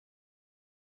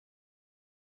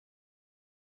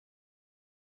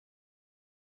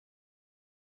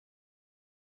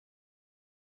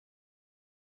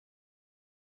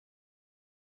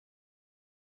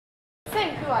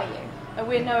are you?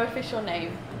 We're no official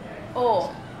name,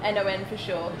 or NON for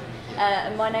short.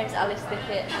 And my name's Alice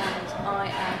Thickett and I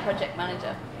am project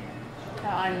manager.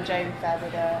 I'm Josephine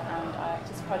Fairbrother and I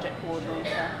act as project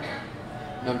coordinator.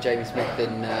 And I'm Jamie Smith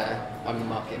and I'm the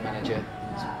marketing manager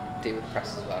and deal with the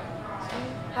press as well.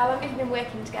 How long have you been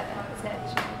working together as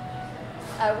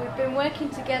Nottingham? We've been working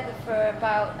together for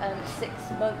about 6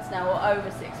 months now, or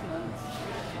over 6 months.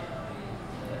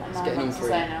 It's getting on for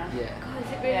now. Yeah. God,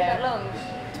 is it really that long?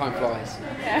 Time flies.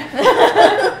 Yeah.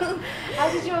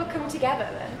 How did you all come together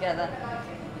then? Together.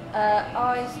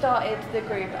 I started the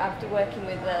group after working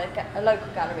with a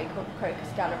local gallery called the Crocus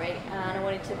Gallery, and I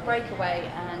wanted to break away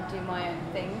and do my own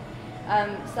thing.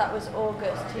 So that was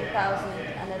August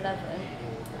 2011,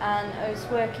 and I was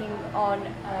working on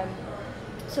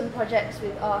some projects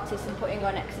with artists and putting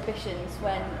on exhibitions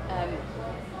when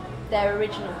their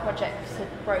original projects had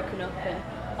broken up, and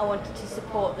I wanted to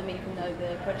support them even though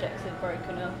the projects had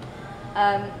broken up.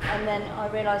 And then I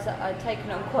realised that I'd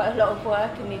taken on quite a lot of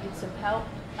work and needed some help,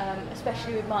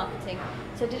 especially with marketing.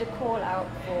 So I did a call out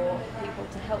for people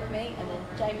to help me, and then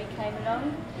Jamie came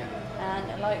along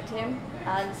and I liked him,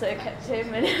 and so I kept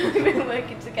him, and we've been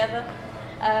working together.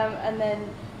 And then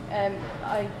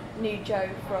I knew Joe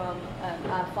from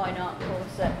our fine art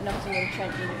course at Nottingham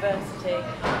Trent University,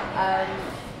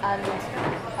 and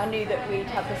I knew that we'd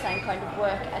have the same kind of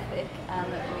work ethic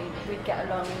and that we'd get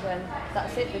along, and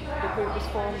that's it, the group was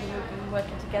formed and we've been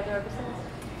working together ever since.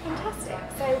 Fantastic.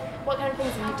 So what kind of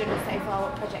things have you done so far?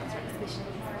 What projects or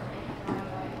exhibitions?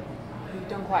 We've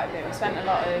done quite a bit. We spent a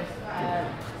lot of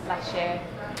last year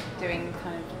doing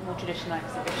kind of more traditional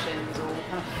exhibitions, or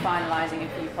kind of finalising a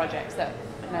few projects that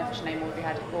no official name already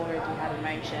had in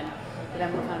motion. But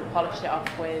then we kind of polished it off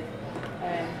with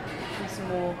some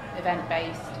more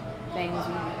event-based things.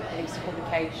 We released a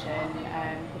publication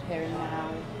called Here and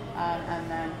Now, and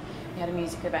then we had a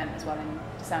music event as well in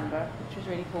December, which was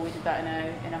really cool. We did that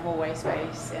in a hallway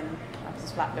space in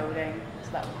this flat building.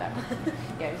 So that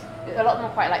yeah, it was, a lot of them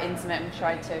were quite like intimate, and we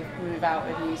tried to move out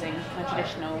of using kind of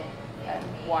traditional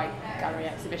white gallery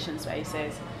exhibition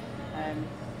spaces.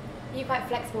 You're quite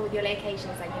flexible with your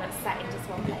locations, like you're not set in just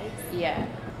one place. Yeah,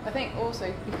 I think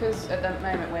also because at the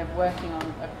moment we're working on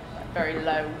a very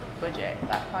low budget,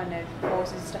 that kind of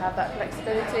forces us to have that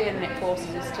flexibility, and it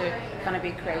forces us to kind of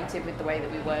be creative with the way that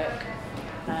we work,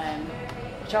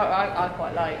 which I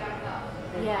quite like.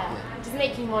 Yeah, it does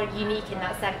make you more unique in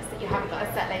that sense that you haven't got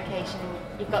a set location,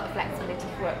 you've got the flexibility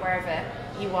to work wherever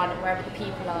you want and wherever the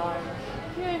people are.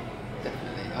 Yeah,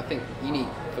 definitely. I think you need,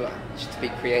 just to be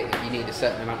creative, you need a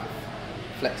certain amount of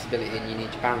flexibility, and you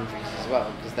need your boundaries as well,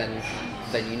 because then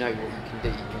you know what you can do.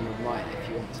 You can run riot if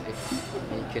you want to.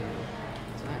 You can,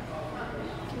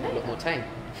 I don't know, a lot more tame.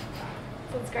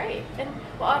 Sounds great. And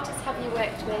what artists have you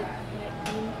worked with?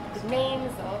 With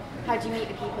names, or how do you meet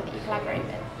the people that you collaborate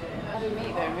with? How do we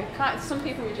meet them? Some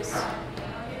people we've just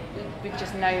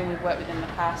known, we've worked with in the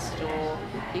past, or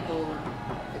people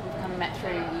that we've kind of met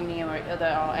through uni or other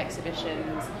art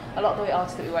exhibitions. A lot of the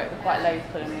artists that we work with are quite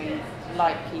local, and we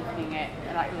like keeping it,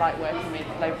 and like working with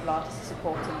local artists,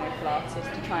 supporting local artists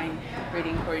to try and really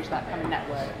encourage that kind of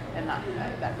network and that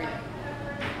really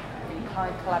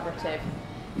high collaborative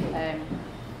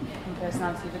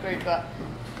personality of the group. But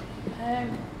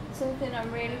something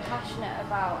I'm really passionate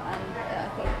about, and I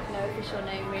think no official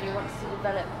name really wants to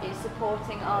develop, is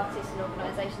supporting artists and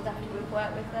organisations after we've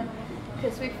worked with them,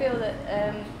 because we feel that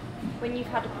when you've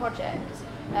had a project,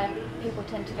 people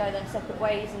tend to go their separate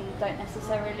ways and don't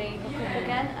necessarily hook up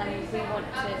again, and we want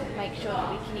to make sure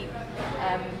that we keep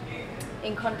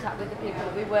in contact with the people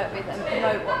that we work with and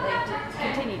promote what they do,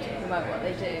 continue to promote what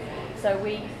they do. So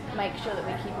we make sure that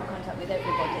we keep in contact with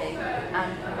everybody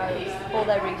and promote all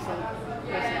their recent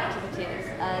activities,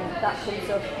 and that comes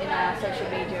up in our social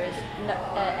media as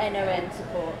NON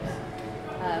supports.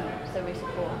 So we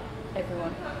support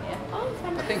everyone. Yeah. Oh,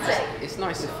 I think it's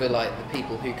nicer for like the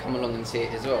people who come along and see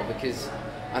it as well, because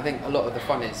I think a lot of the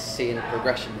fun is seeing the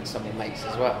progression that someone makes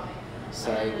as well.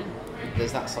 So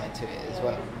there's that side to it as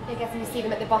well. I guess you see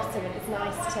them at the bottom, and it's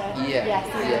nice to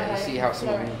you see how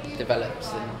someone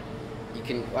develops, and you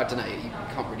can, I don't know, you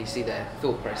can't really see their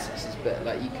thought processes, but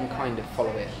like you can kind of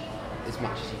follow it as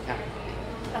much as you can.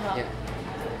 Yeah.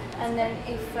 And then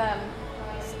if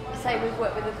say we've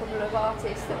worked with a couple of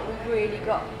artists that we've really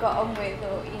got on with,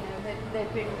 or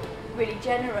they've been really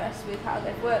generous with how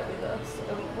they've worked with us,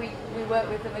 we work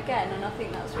with them again, and I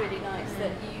think that's really nice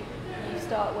that you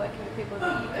start working with people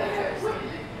that you can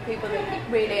trust, people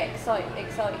that really excite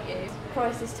you.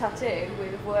 Price's Tattoo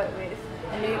we've worked with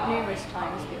numerous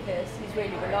times because he's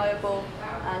really reliable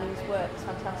and his work's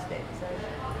fantastic. So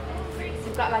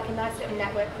we've about like a nice little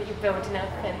network that you're building up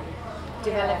and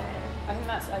developing. I think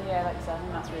that's like I said, I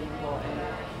think that's really important.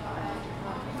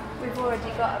 We've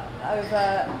already got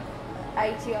over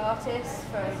 80 artists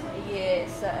for a year,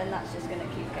 so, and that's just going to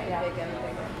keep getting bigger and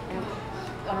bigger.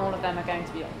 And all of them are going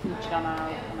to be featured on our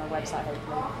website,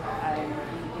 hopefully.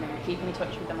 Keep in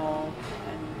touch with them all.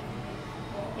 And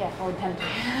or intend to.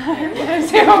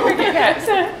 See what we can get.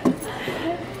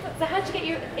 So how do you get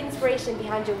your inspiration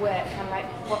behind your work, and like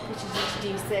what pushes you to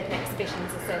do certain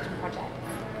exhibitions or certain projects?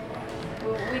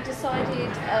 Well, we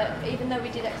decided, even though we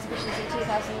did exhibitions in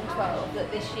 2012, that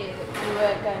this year that we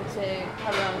weren't going to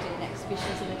carry on doing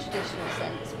exhibitions in the traditional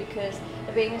sense, because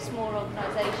being a small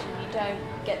organisation, you don't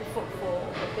get the footfall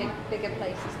that bigger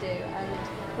places do, and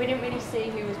we didn't really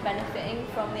see who was benefiting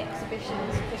from the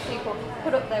exhibitions, because people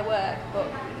put up their work, but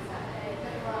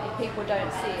if people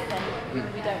don't see it, then we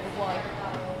don't know why.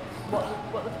 What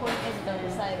the point is, don't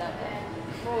say that.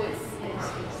 Well,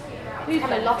 Who's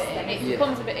kind of lost them? It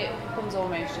becomes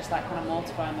almost just like kind of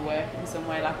mortifying the work in some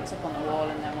way, like it's up on the wall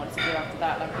and then what does it do after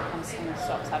that? Like it kind of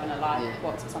stops having a life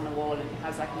once it's on the wall and it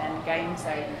has like an end game. So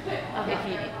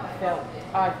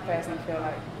I personally feel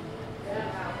like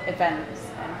events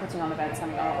and putting on events,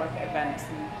 having artwork at events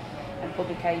and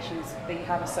publications, they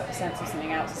have a sense of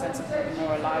something else, a sense of something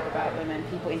more alive about them and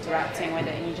people interacting with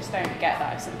it, and you just don't get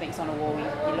that if something's on a wall, you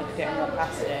look at it and walk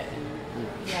past it.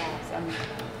 And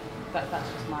that's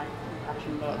just my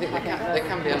passion. But I think there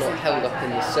can be a lot held up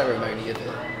in the ceremony of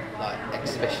it, like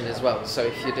exhibition as well. So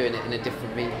if you're doing it in a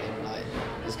different medium, like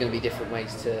there's going to be different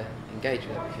ways to engage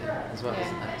with everything as well,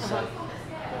 isn't there? So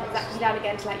it's actually down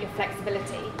again to like your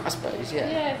flexibility. I suppose,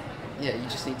 yeah. You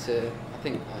just need to. I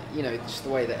think just the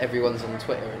way that everyone's on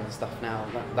Twitter and stuff now,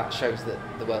 that shows that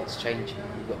the world's changing.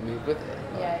 You've got to move with it.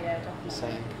 Definitely. So.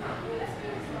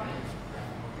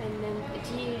 And then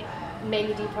do you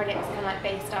mainly do projects kind of like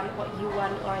based on what you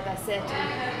want, or are there certain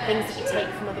things that you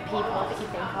take from other people that you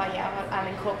think, I'll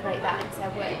incorporate that into their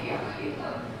work? I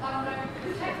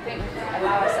think we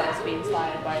allow ourselves to be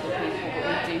inspired by other people, but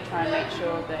we do try and make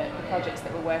sure that the projects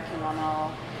that we're working on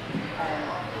are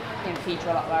feature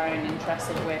a lot of our own interests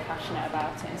if we're passionate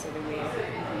about it, and so that we're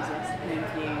enthusiastic and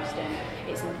infused. And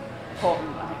it's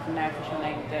important, I think, from their official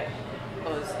name that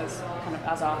us as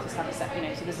artists have a set,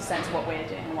 so there's a sense of what we're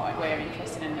doing and what we're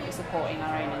interested in, that we're supporting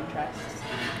our own interests.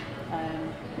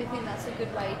 We think that's a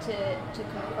good way to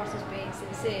come across as being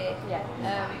sincere.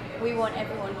 We want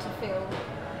everyone to feel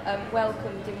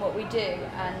welcomed in what we do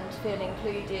and feel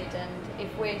included, and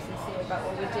if we're sincere about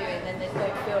what we're doing, then they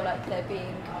don't feel like they're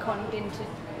being conned into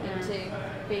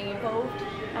being involved.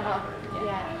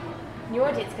 Your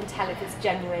audience can tell if it's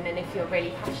genuine and if you're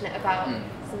really passionate about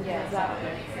something as well.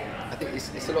 I think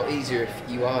it's a lot easier if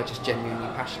you are just genuinely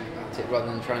passionate about it rather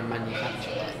than trying to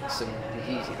manufacture like some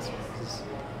enthusiasm, because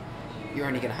you're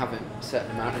only going to have a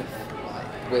certain amount of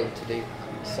will to do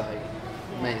that, so you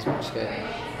may as well just go and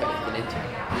put everything into it.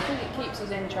 I think it keeps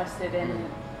us interested in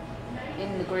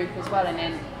the group as well,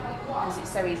 and because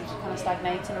it's so easy to kind of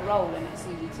stagnate in a role, and it's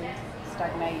easy to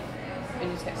stagnate when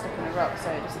you just get stuck in a rut, so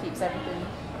it just keeps everything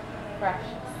fresh.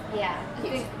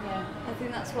 I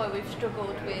think that's why we've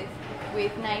struggled with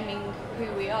naming who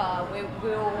we are.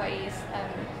 We're always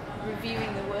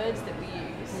reviewing the words that we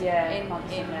use in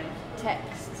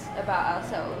texts about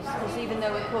ourselves, because even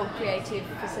though we're called creative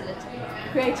project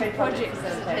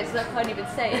facilitators, I can't even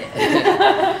say it,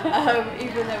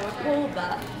 even though we're called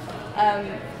that,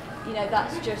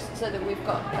 that's just so that we've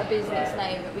got a business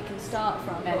name that we can start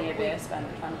from. Many of us spend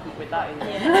trying to keep with that.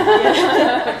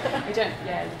 We don't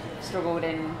struggled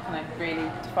in kind of really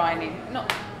defining.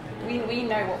 We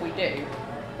know what we do,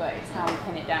 but it's how we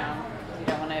pin it down. We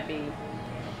don't want to be.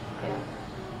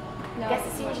 I guess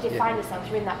as soon as you define yourself,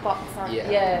 you're in that box, aren't you?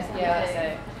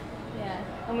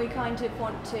 And we kind of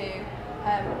want to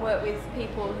work with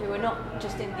people who are not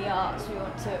just in the arts. We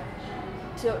want to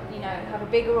have a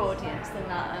bigger audience than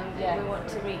that, and we want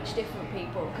to reach different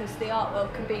people, because the art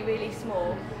world can be really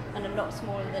small and a lot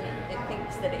smaller than it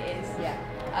thinks that it is.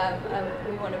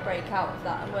 We want to break out of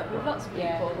that and work with lots of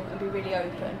people and be really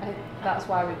open. I think that's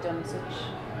why we've done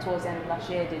towards the end of last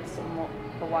year, did somewhat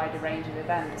a wider range of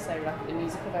events. So like the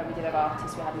musical event we did of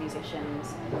artists, we had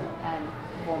musicians and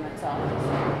performance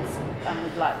artists, and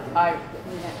we'd like we'd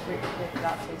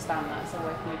like to expand that, so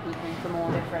working with people from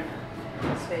all different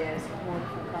spheres, more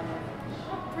different kind of.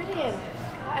 Brilliant.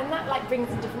 And that brings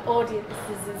in different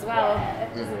audiences as well,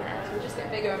 doesn't it? So we'll just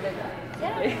get bigger and bigger.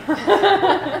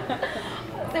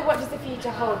 So what does the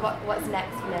future hold? What's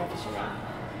next for No Official Name?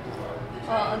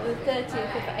 Well, on the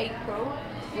 30th of April,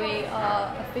 we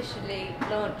are officially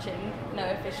launching No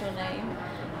Official Name.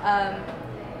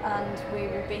 and we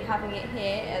will be having it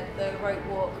here at the Rope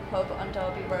Walk pub on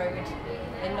Derby Road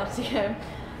in Nottingham,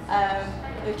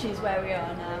 which is where we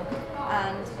are now.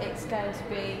 And it's going to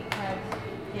be,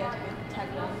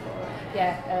 tagline for it.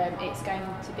 Yeah, it's going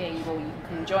to be, well, you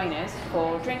can join us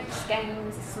for drinks,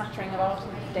 games, a smattering of art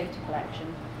and data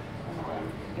collection.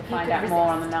 And you'll find out more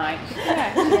on the night.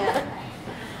 Yeah.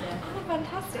 Oh,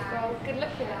 fantastic. Well, good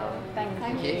luck with it all.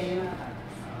 Thank you.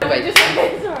 Wait.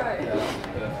 It's alright.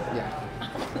 Yeah.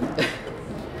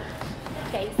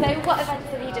 Okay, so what events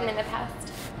have you done in the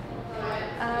past?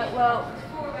 Well,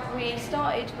 we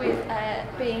started with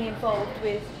being involved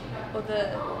with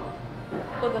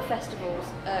other festivals,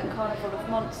 Carnival of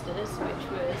Monsters, which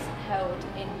was held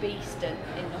in Beeston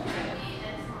in Nottingham.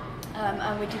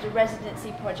 And we did a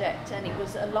residency project, and it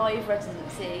was a live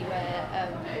residency where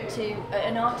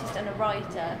an artist and a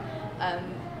writer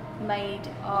made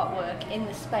artwork in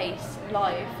the space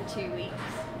live for 2 weeks.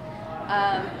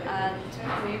 And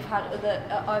we've had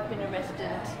I've been a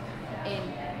resident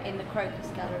in the Crocus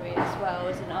Gallery as well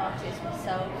as an artist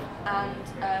myself, and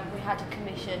we had a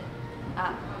commission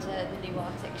at the New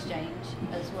Art Exchange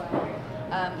as well.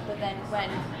 But then when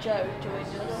Joe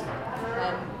joined us,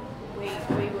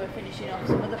 we were finishing off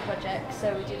some other projects,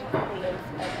 so we did a couple of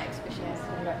exhibitions.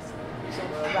 And that's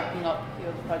sort of wrapping up a few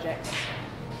of the projects.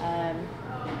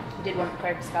 We did one at the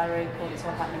Crocus Gallery called It's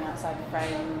All Happening Outside the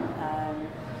Frame.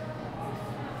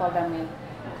 Then we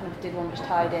kind of did one which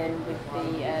tied in with the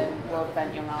World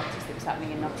Event Young Artist that was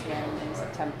happening in Nottingham in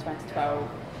September 2012,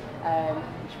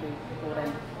 which we called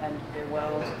End of the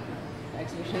World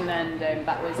exhibition, and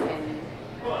that was in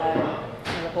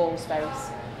the hall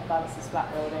space of Alice's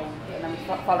flat building. And then we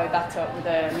followed that up with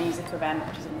a music event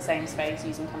which is in the same space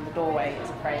using kind of the doorway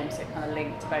as a frame, so it kind of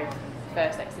linked both the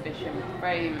first exhibition with the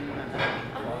frame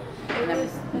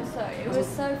It was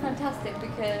so fantastic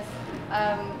because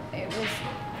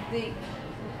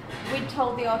we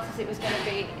told the artists it was going to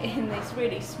be in this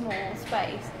really small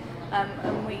space,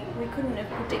 and we couldn't have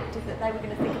predicted that they were going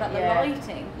to think about the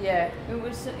lighting. Yeah. It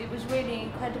was really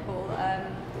incredible.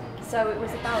 So it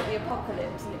was about the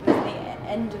apocalypse, and it was the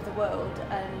end of the world,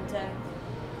 and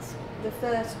the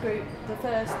first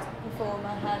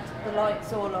performer had the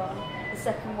lights all on, the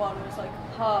second one was like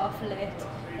half lit,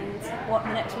 and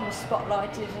the next one was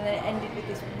spotlighted, and then it ended with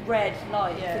this red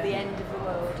light for the end of the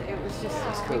world. It was just,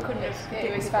 we couldn't have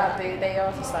predicted. It was fab. The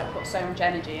artists put so much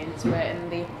energy into it, and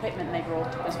the equipment they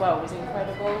brought up as well was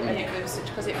incredible. And it was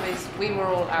because we were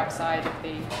all outside of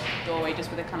the doorway just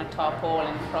with a kind of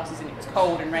tarpaulin across us, and it was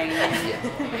cold and rainy.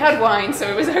 And we had wine, so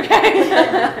it was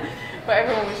okay. But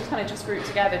everyone was just grouped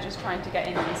together, just trying to get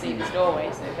in and see this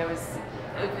doorway. So there was,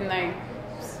 even though it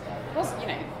was,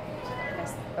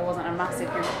 there wasn't a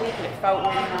massive group of people, it felt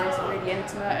really nice and really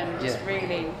intimate and just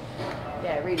really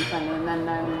friendly. And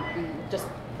then we just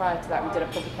prior to that we did a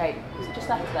publication. Was it just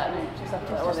after that? No, just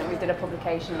after that wasn't. We did a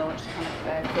publication launch to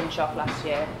kind of finish off last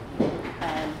year,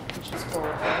 which was called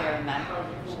Here and Then,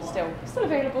 which is still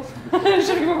available.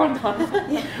 Should have gone on.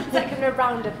 It's like kind of a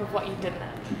roundup of what you've done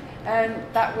now.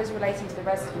 That was relating to the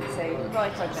residency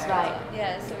project. Right.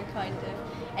 Yeah. So we kind of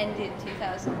ended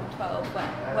 2012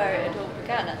 where it had all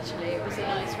began. Actually, it was a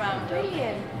nice roundup.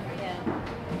 Brilliant. Yeah.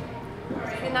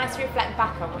 It's nice to reflect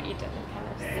back on what you've done and kind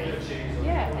of see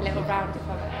a little roundup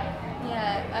of it.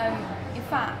 Yeah. In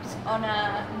fact, on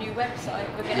our new website,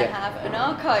 we're going to have an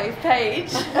archive page.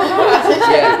 So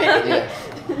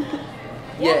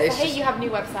hey, you have a new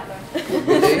website though.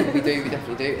 We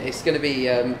definitely do. It's going to be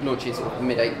launching sort of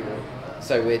mid-April,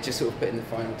 so we're just sort of putting the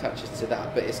final touches to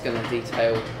that, but it's going to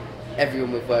detail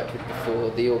everyone we've worked with before,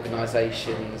 the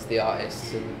organisations, the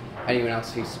artists, and anyone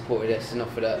else who's supported us and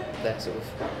offered up their sort of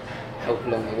help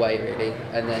along the way, really.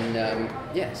 And then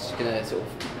it's just going to sort of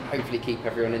hopefully keep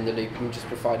everyone in the loop and just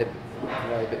provide a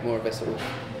bit more of a sort of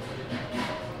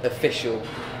official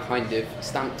kind of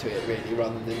stamp to it, really,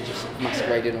 rather than just sort of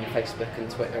masquerading on Facebook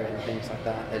and Twitter and things like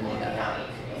that. And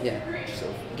just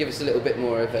sort of give us a little bit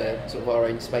more of a sort of our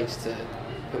own space to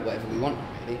put whatever we want,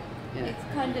 really. Yeah.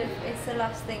 It's the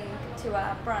last thing to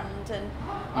our brand, and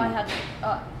I had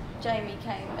Jamie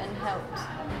came and helped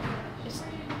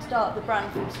start the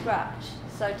brand from scratch,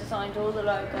 so designed all the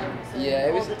logos and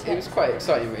it was quite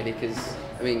exciting, really, because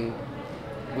I mean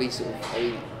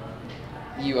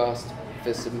you asked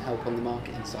for some help on the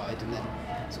marketing side, and then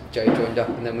sort of Joe joined up,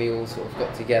 and then we all sort of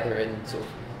got together and sort of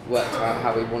worked out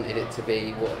how we wanted it to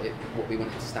be, what we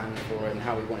wanted to stand for, and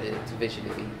how we wanted it to visually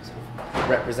be sort of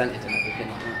represented and everything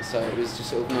like that. So it was just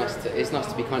sort of nice to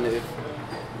be kind of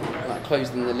like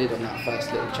closing the lid on that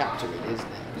first little chapter, really, isn't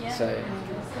it? Yeah. So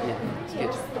yeah, it's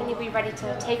good. Then you'll be ready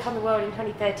to take on the world in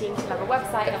 2013 to have a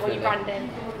website and all your branding.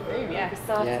 Boom, yeah. Be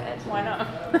sorted. Yeah. Why not?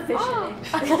 Officially.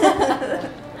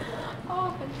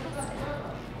 Oh, fantastic.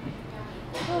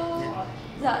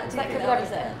 That could be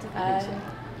was everything.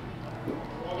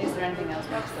 it. Is there anything else?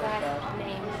 Website,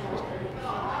 name.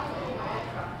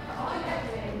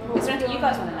 Is there anything you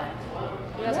guys want to know?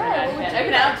 You guys Yeah, want to know?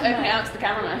 Open it out to the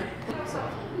cameraman.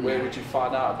 Where would you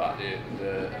find out about the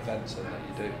events and that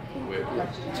you do?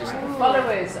 Just Follow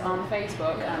us on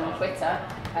Facebook and on Twitter.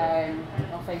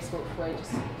 On Facebook, we're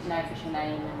just No Official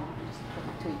Name and just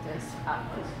tweet us at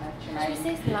No Official Should we Name.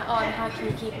 say something like, oh, and how can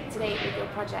you keep up to date with your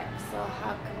projects? Or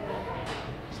how can we...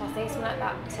 Shall I say something like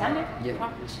that to Yeah.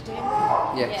 what you're doing?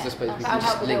 Yeah, because I suppose we That'll can help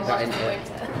just with link the that work, into won't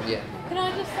it. it? Yeah. Can I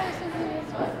just say something as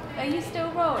well? Are you still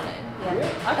rolling?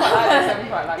 Yeah. I quite like this, I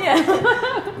quite like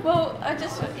Yeah. Well,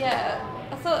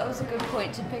 I thought that was a good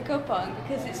point to pick up on,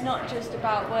 because it's not just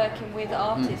about working with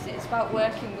artists, it's about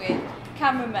working with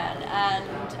cameramen and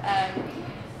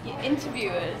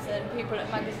interviewers and people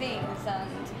at magazines and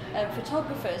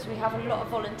photographers. We have a lot of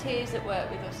volunteers that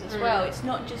work with us as well. It's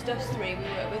not just us three, we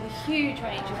work with a huge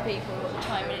range of people all the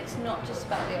time, and it's not just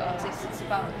about the artists, it's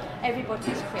about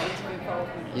everybody's creative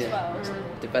involvement as well.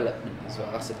 Development as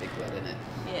well, that's a big word, isn't it?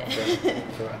 Yeah.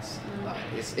 For us. Like,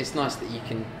 it's nice that you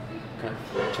can kind of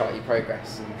chart your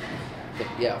progress and think,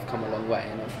 yeah, I've come a long way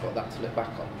and I've got that to look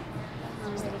back on.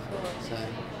 That's really cool. So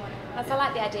I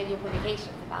like the idea of your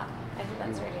publication for that. I think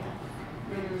that's really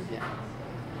nice. yeah.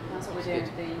 That's what we're doing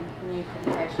with the new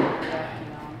publication we're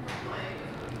working on.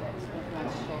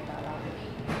 Let's talk about that.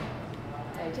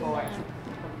 A4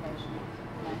 publication.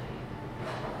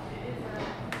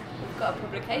 We've got a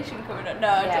publication coming up. No,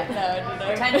 I don't know.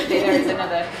 Potentially there is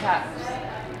another perhaps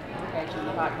publication in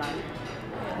the pipeline.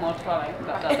 More to follow.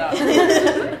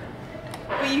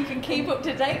 Well, you can keep up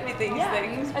to date with these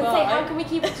things. I'd say, how can we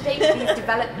keep up to date with these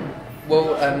developments?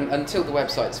 Well, until the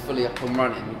website's fully up and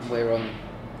running, we're on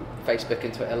Facebook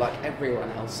and Twitter like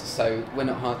everyone else, so we're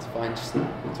not hard to find. Just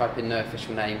type in No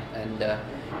Official Name and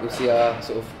you'll see our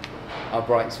our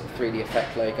bright sort of 3D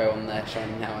effect logo on there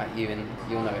shining out at you, and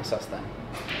you'll know it's us then.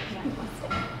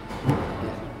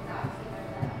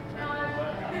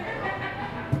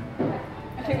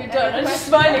 I think we're done. I'm just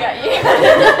smiling at you.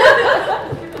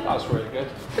 that was really good.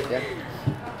 Yeah.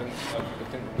 I think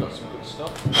we've got some good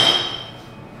stuff.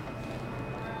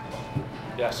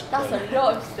 Yes. That's a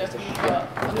lot of stuff you've got.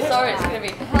 I'm sorry, it's going to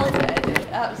be hell to edit.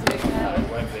 Absolutely hell. It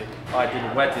won't be. I did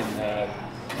a wedding.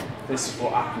 This is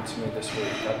what happened to me this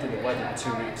week. I did a wedding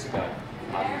 2 weeks ago,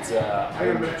 and I was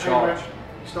in charge.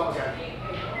 Start again.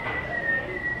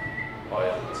 Oh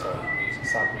yeah, sorry, music,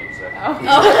 sad music. Oh.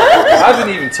 I haven't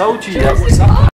even told you yet what's happening.